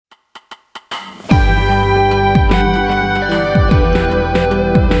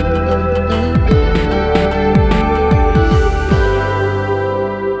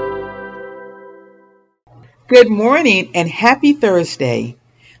Good morning and happy Thursday.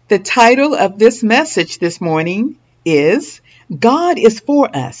 The title of this message this morning is God is for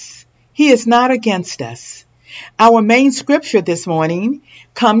us. He is not against us. Our main scripture this morning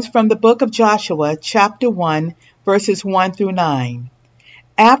comes from the book of Joshua, chapter 1, verses 1 through 9.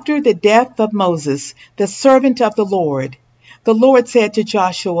 After the death of Moses, the servant of the Lord said to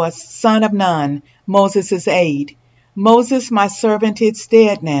Joshua, son of Nun, Moses' aide, Moses, my servant, is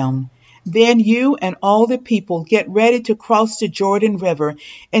dead now. Then you and all the people get ready to cross the Jordan River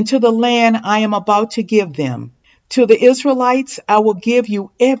into the land I am about to give them. To the Israelites, I will give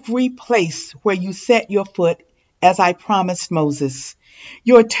you every place where you set your foot, as I promised Moses.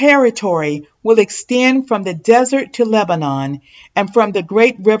 Your territory will extend from the desert to Lebanon, and from the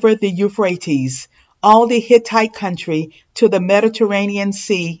great river, the Euphrates, all the Hittite country to the Mediterranean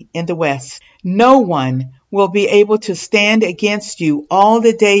Sea in the west. No one will be able to stand against you all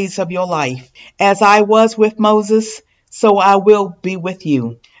the days of your life. As I was with Moses, so I will be with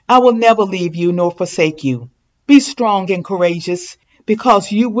you. I will never leave you nor forsake you. Be strong and courageous,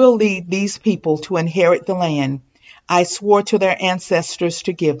 because you will lead these people to inherit the land I swore to their ancestors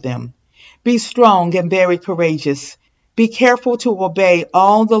to give them. Be strong and very courageous. Be careful to obey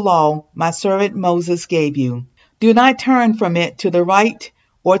all the law my servant Moses gave you. Do not turn from it to the right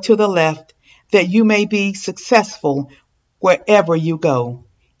or to the left, that you may be successful wherever you go.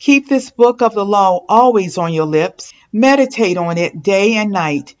 Keep this book of the law always on your lips. Meditate on it day and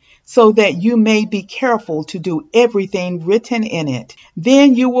night, so that you may be careful to do everything written in it.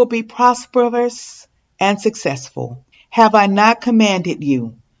 Then you will be prosperous and successful. Have I not commanded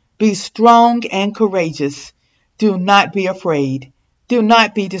you? Be strong and courageous. Do not be afraid. Do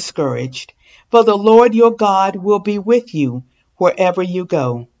not be discouraged, for the Lord your God will be with you wherever you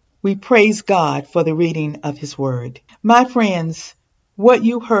go. We praise God for the reading of his word. My friends, what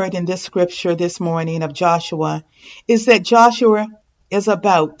you heard in this scripture this morning of Joshua is that Joshua is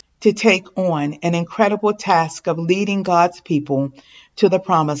about to take on an incredible task of leading God's people to the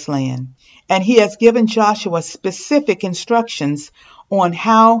promised land. And he has given Joshua specific instructions on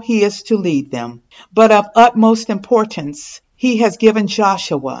how he is to lead them. But of utmost importance, he has given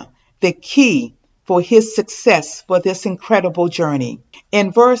Joshua the key for his success for this incredible journey.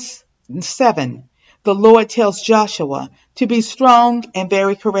 In verse 7, the Lord tells Joshua to be strong and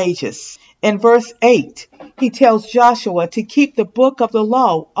very courageous. In verse 8, he tells Joshua to keep the book of the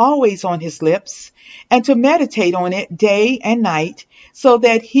law always on his lips and to meditate on it day and night, so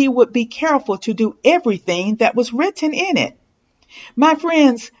that he would be careful to do everything that was written in it. My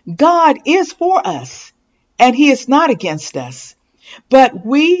friends, God is for us, and he is not against us. But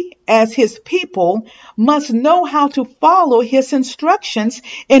we, as his people, must know how to follow his instructions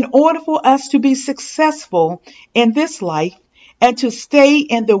in order for us to be successful in this life and to stay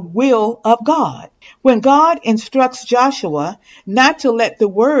in the will of God. When God instructs Joshua not to let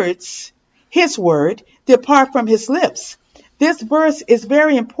his word, depart from his lips, this verse is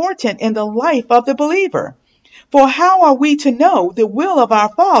very important in the life of the believer. For how are we to know the will of our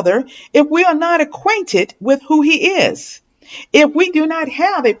Father if we are not acquainted with who he is? If we do not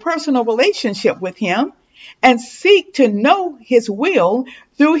have a personal relationship with him and seek to know his will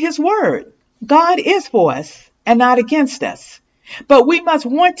through his word, God is for us and not against us. But we must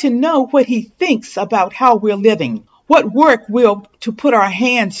want to know what he thinks about how we're living, what work we're to put our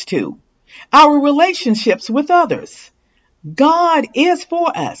hands to, our relationships with others. God is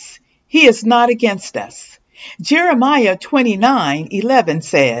for us. He is not against us. Jeremiah 29:11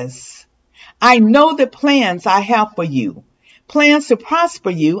 says, I know the plans I have for you, plans to prosper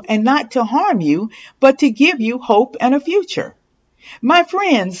you and not to harm you, but to give you hope and a future. My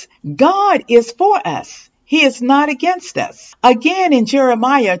friends, God is for us. He is not against us. Again in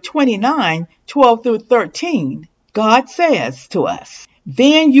Jeremiah 29:12 through 13, God says to us,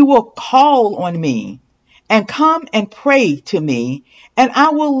 Then you will call on me and come and pray to me, and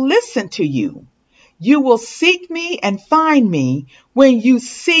I will listen to you. You will seek me and find me when you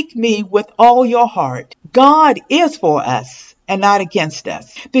seek me with all your heart. God is for us and not against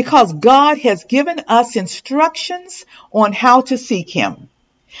us, because God has given us instructions on how to seek him.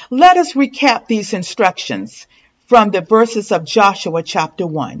 Let us recap these instructions from the verses of Joshua chapter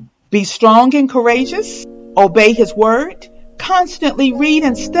 1. Be strong and courageous. Obey his word. Constantly read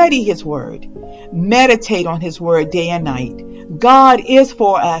and study his word. Meditate on his word day and night. God is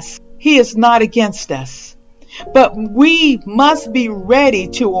for us. He is not against us. But we must be ready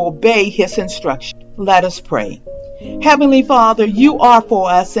to obey his instruction. Let us pray. Heavenly Father, you are for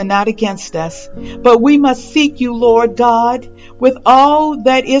us and not against us, but we must seek you, Lord God, with all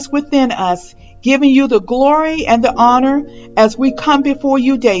that is within us, giving you the glory and the honor as we come before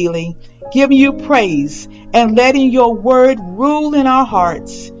you daily, giving you praise and letting your word rule in our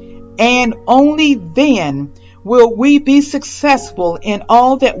hearts. And only then will we be successful in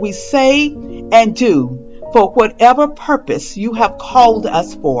all that we say and do for whatever purpose you have called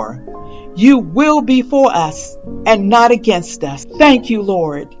us for. You will be for us and not against us. Thank you,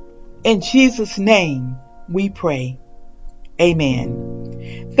 Lord. In Jesus' name we pray.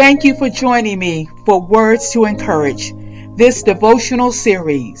 Amen. Thank you for joining me for Words to Encourage, this devotional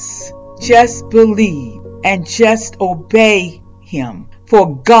series. Just believe and just obey Him,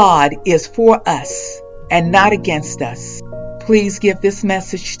 for God is for us and not against us. Please give this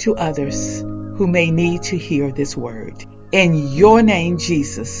message to others who may need to hear this word. In your name,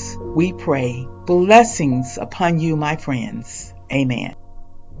 Jesus, we pray. Blessings upon you, my friends. Amen.